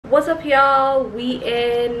What's up, y'all? We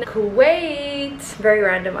in Kuwait. Very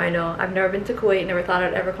random, I know. I've never been to Kuwait, never thought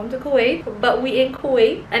I'd ever come to Kuwait, but we in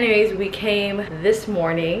Kuwait. Anyways, we came this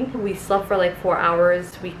morning. We slept for like 4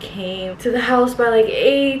 hours. We came to the house by like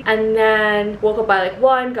 8 and then woke up by like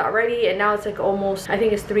 1, got ready, and now it's like almost, I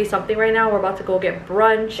think it's 3 something right now. We're about to go get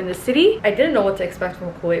brunch in the city. I didn't know what to expect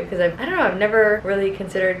from Kuwait because I don't know, I've never really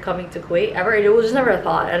considered coming to Kuwait ever. It was just never a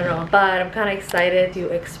thought, I don't know. But I'm kind of excited to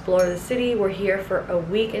explore the city. We're here for a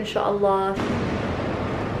week, inshallah.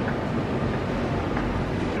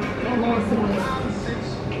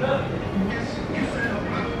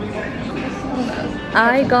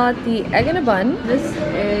 I got the egg in a bun. This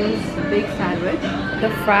is the big sandwich. The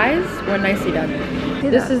fries were nicely done.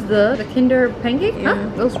 This is the Kinder pancake. Yeah.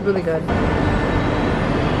 Huh? That was really good.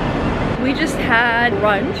 We just had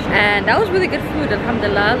brunch and that was really good food,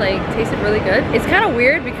 alhamdulillah. Like, tasted really good. It's kind of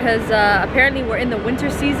weird because apparently we're in the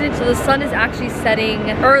winter season, so the sun is actually setting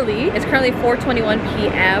early. It's currently 4:21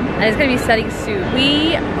 p.m. and it's gonna be setting soon.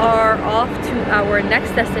 We are off to our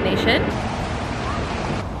next destination.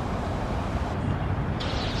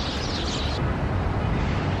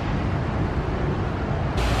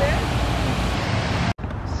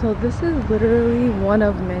 So this is literally one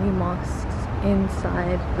of many mosques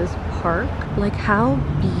inside this park. Like, how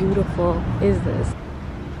beautiful is this?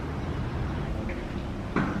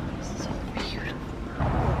 So beautiful.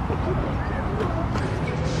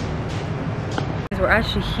 We're at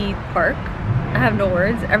Shahid Park. I have no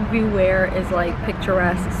words. Everywhere is like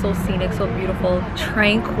picturesque, so scenic, so beautiful,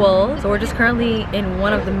 tranquil. So we're just currently in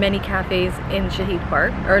one of the many cafes in Shahid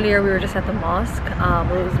Park. Earlier we were just at the mosque.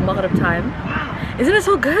 It was Maghrib time. Isn't it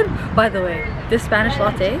so good? By the way, this Spanish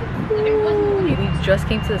latte, ooh, we just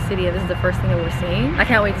came to the city and this is the first thing that we're seeing. I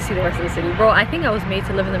can't wait to see the rest of the city. Bro, I think I was made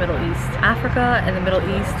to live in the Middle East. Africa and the Middle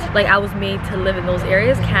East, like I was made to live in those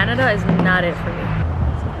areas. Canada is not it for me.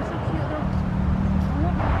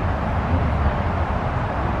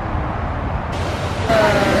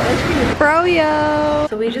 Froyo!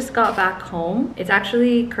 So we just got back home. It's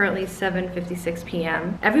actually currently 7:56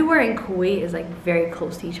 p.m. Everywhere in Kuwait is like very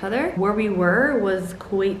close to each other. Where we were was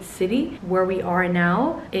Kuwait City. Where we are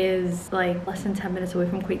now is like less than 10 minutes away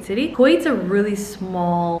from Kuwait City. Kuwait's a really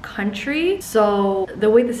small country, so the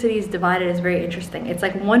way the city is divided is very interesting. It's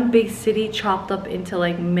like one big city chopped up into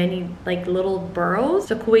like many like little boroughs.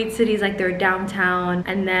 So Kuwait City is like their downtown,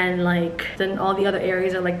 and then all the other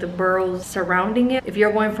areas are like the boroughs surrounding it. If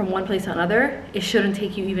you're going from one place to another, it shouldn't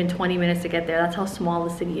take you even 20 minutes to get there. That's how small the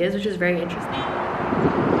city is, which is very interesting.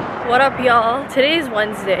 What up, y'all? Today is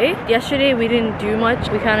Wednesday. Yesterday we didn't do much.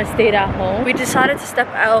 We kind of stayed at home. We decided to step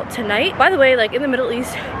out tonight. By the way, like in the Middle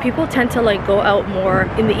East, people tend to like go out more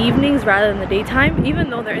in the evenings rather than the daytime, even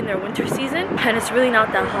though they're in their winter season and it's really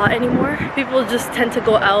not that hot anymore. People just tend to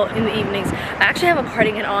go out in the evenings. I actually have a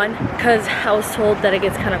cardigan on because I was told that it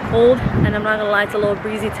gets kind of cold, and I'm not gonna lie, it's a little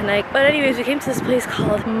breezy tonight. But anyways, we came to this place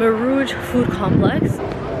called Marouj Food Complex.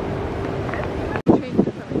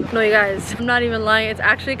 No, you guys, I'm not even lying, it's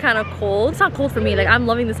actually kind of cold. It's not cold for me, like I'm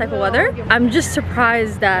loving this type of weather. I'm just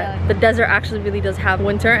surprised that the desert actually really does have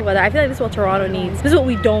winter weather. I feel like this is what Toronto needs. This is what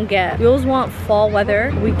we don't get. We always want fall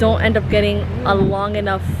weather. We don't end up getting a long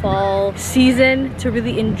enough fall season to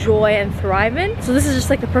really enjoy and thrive in. So this is just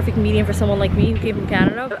like the perfect medium for someone like me who came from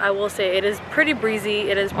Canada. I will say it is pretty breezy.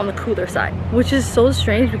 It is on the cooler side, which is so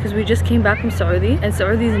strange because we just came back from Saudi, and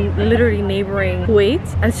Saudi is literally neighboring Kuwait,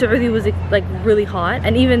 and Saudi was like really hot,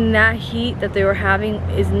 and even that heat that they were having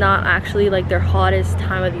is not actually like their hottest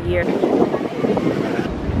time of the year.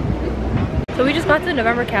 So we just got to the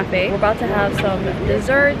November Cafe. We're about to have some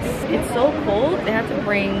desserts. It's so cold. They had to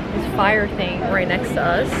bring this fire thing right next to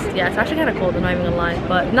us. Yeah, it's actually kind of cold, I'm not even gonna lie,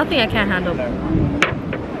 but nothing I can't handle.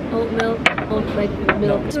 Oat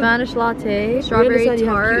milk, Spanish latte, strawberry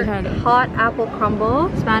tart, hot apple crumble,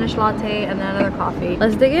 Spanish latte, and then another coffee.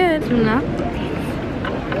 Let's dig in.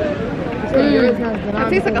 It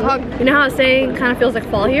tastes like a hug. You know how I was saying kind of feels like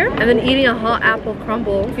fall here? And then eating a hot apple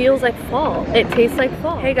crumble feels like fall. It tastes like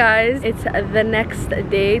fall. Hey guys, it's the next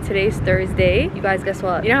day. Today's Thursday. You guys, guess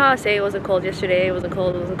what? You know how I say it wasn't cold yesterday? It wasn't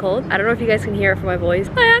cold, it wasn't cold. I don't know if you guys can hear it from my voice.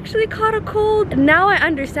 I actually caught a cold. Now I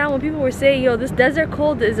understand when people were saying, yo, this desert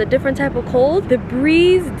cold is a different type of cold. The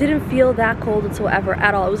breeze didn't feel that cold whatsoever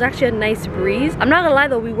at all. It was actually a nice breeze. I'm not gonna lie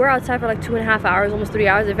though, we were outside for like 2.5 hours, almost 3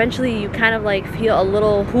 hours. Eventually you kind of like feel a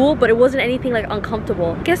little cool, but it wasn't anything like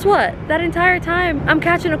uncomfortable. Guess what? That entire time I'm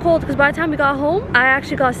catching a cold because by the time we got home, I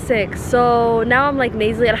actually got sick. So now I'm like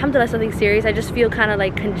nasally. Alhamdulillah, it's nothing serious. I just feel kind of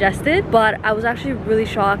like congested, but I was actually really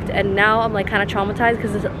shocked, and now I'm like kind of traumatized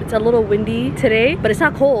because it's a little windy today, but it's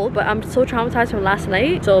not cold, but I'm so traumatized from last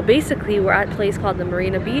night. So basically we're at a place called the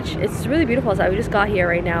Marina Beach. It's really beautiful outside. We just got here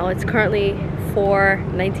right now. It's currently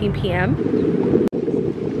 4:19 p.m.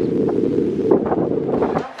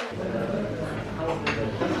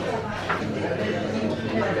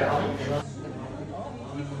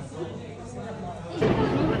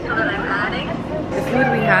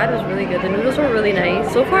 Was really good. The noodles were really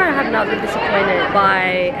nice. So far I have not been disappointed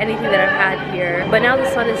by anything that I've had here, but now the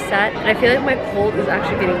sun is set and I feel like my cold is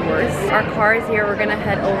actually getting worse. Our car is here. We're gonna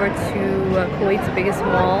head over to Kuwait's biggest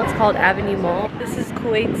mall. It's called Avenue Mall. This is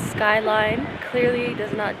Kuwait's skyline. Clearly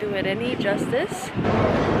does not do it any justice.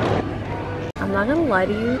 I'm not gonna lie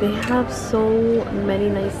to you, they have so many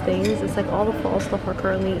nice things. It's like all the fall stuff are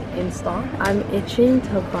currently in stock. I'm itching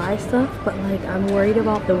to buy stuff, but like I'm worried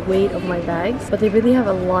about the weight of my bags. But they really have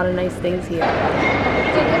a lot of nice things here.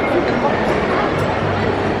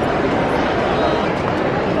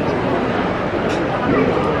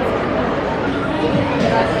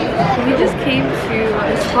 We just came to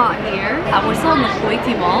this spot here. We're still in the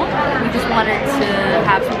Kuwaiti Mall. We just wanted to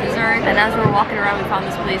have some dessert, and as we were walking around we found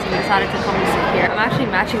this place and we decided to come and sit here. I'm actually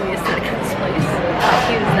matching the aesthetic of this place. How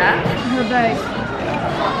cute is that? Her bag.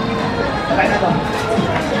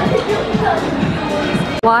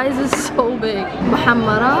 Why is this so big?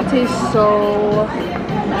 Muhammara tastes so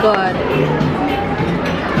good.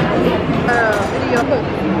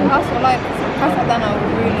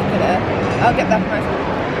 I'll get that price.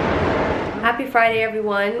 Happy Friday,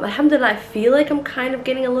 everyone. Alhamdulillah, I feel like I'm kind of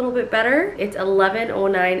getting a little bit better. It's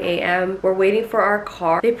 11:09 a.m. We're waiting for our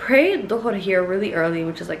car. They pray dhuhr here really early,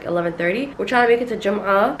 which is like 11:30. We're trying to make it to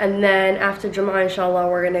Jum'ah, and then after Jum'ah, inshallah,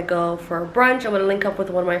 we're gonna go for brunch. I'm gonna link up with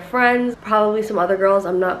one of my friends, probably some other girls,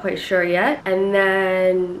 I'm not quite sure yet. And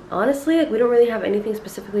then honestly, like, we don't really have anything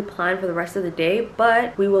specifically planned for the rest of the day,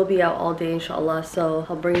 but we will be out all day, inshallah, so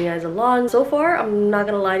I'll bring you guys along. So far, I'm not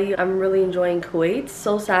gonna lie to you, I'm really enjoying Kuwait.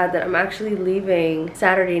 So sad that I'm actually leaving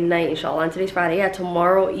Saturday night, inshallah, and today's Friday. Yeah,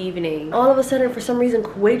 tomorrow evening. All of a sudden, for some reason,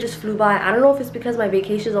 Kuwait just flew by. I don't know if it's because my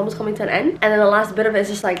vacation is almost coming to an end, and then the last bit of it is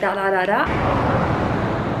just like da da da da.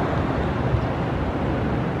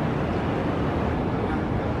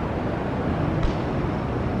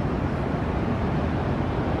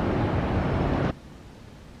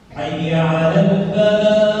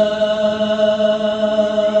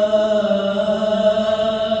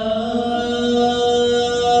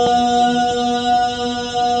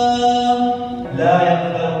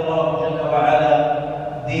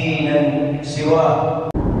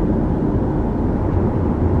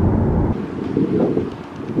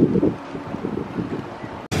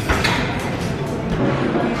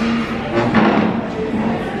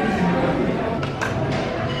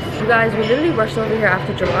 Guys, we literally rushed over here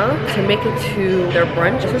after Jum'ah to make it to their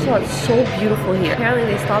brunch. First of all, it's so beautiful here. Apparently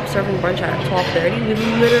they stopped serving brunch at 12:30. We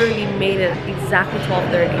literally made it exactly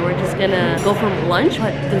 12:30. We're just gonna go for lunch,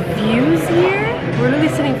 but the views here, we're literally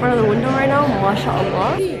sitting in front of the window right now,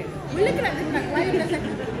 mashallah. We're looking at this,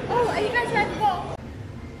 oh, are you guys trying to go?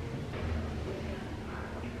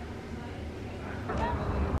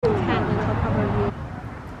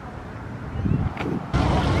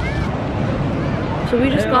 So we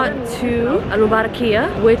just got to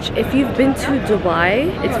Al-Mubarakiyah, which if you've been to Dubai,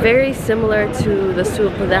 it's very similar to the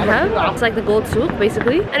Souq Dhahab. It's like the gold souk,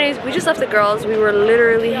 basically. Anyways, we just left the girls. We were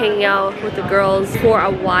literally hanging out with the girls for a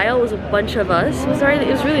while. It was a bunch of us. It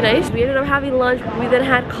was really nice. We ended up having lunch. We then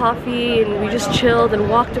had coffee and we just chilled and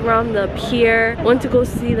walked around the pier. Went to go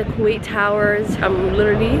see the Kuwait Towers. I'm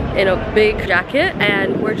literally in a big jacket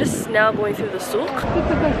and we're just now going through the souk.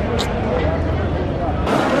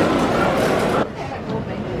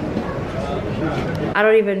 I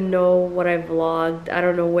don't even know what I vlogged. I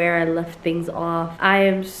don't know where I left things off. I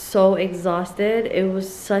am so exhausted. It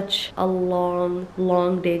was such a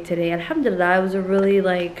long day today. Alhamdulillah, it was a really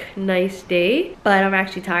like nice day, but I'm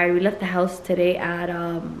actually tired. We left the house today at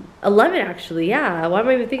 11 actually. Yeah, why am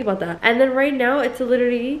I even thinking about that? And then right now it's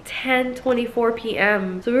literally 10:24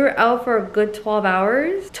 p.m. So we were out for a good 12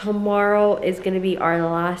 hours. Tomorrow is gonna be our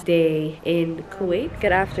last day in Kuwait.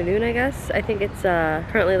 Good afternoon, I guess. I think it's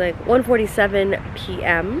currently like 1:47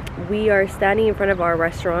 p.m. We are standing in front of our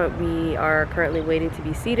restaurant. We are currently waiting to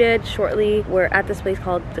be seated shortly. We're at this place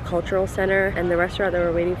called the Cultural Center, and the restaurant that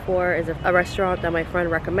we're waiting for is a restaurant that my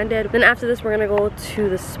friend recommended. Then after this we're gonna go to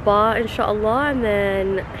the spa, inshallah, and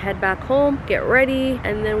then head head back home, get ready,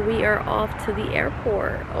 and then we are off to the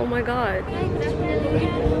airport. Oh my god.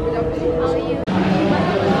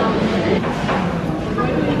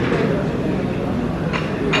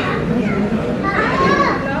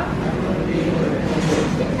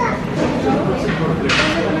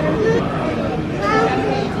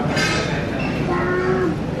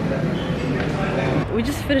 We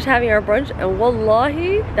just finished having our brunch and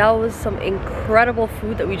wallahi, that was some incredible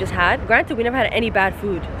food that we just had. Granted, we never had any bad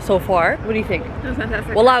food so far. What do you think? It was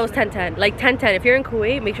fantastic. Wallah, it was 10-10. Like 10-10. If you're in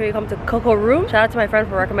Kuwait, make sure you come to Coco Room. Shout out to my friend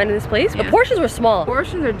for recommending this place. Yeah. The portions were small.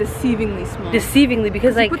 Portions are deceivingly small. Deceivingly,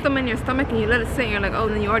 because like you put them in your stomach and you let it sit and you're like, oh,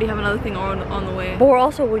 then you already have another thing on the way. But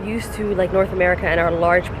we're used to like North America and our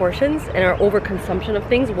large portions and our overconsumption of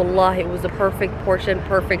things. Wallah, it was the perfect portion,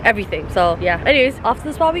 perfect everything. So yeah. Anyways, off to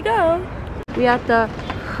the spa we go. We at the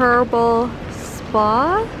herbal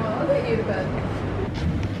spa. Oh, look at you, Ben.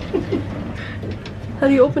 How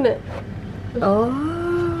do you open it? Oh.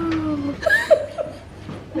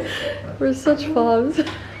 We're such fobs.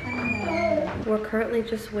 We're currently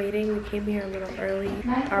just waiting. We came here a little early.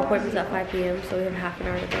 Our appointment's at 5 p.m. so we have half an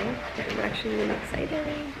hour to go. I'm actually really excited.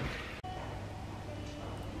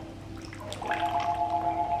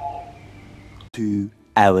 2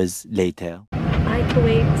 hours later. Hi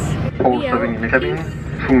Kuwait. All serving in the cabin,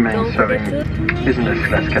 full main serving business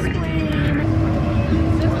class cabin.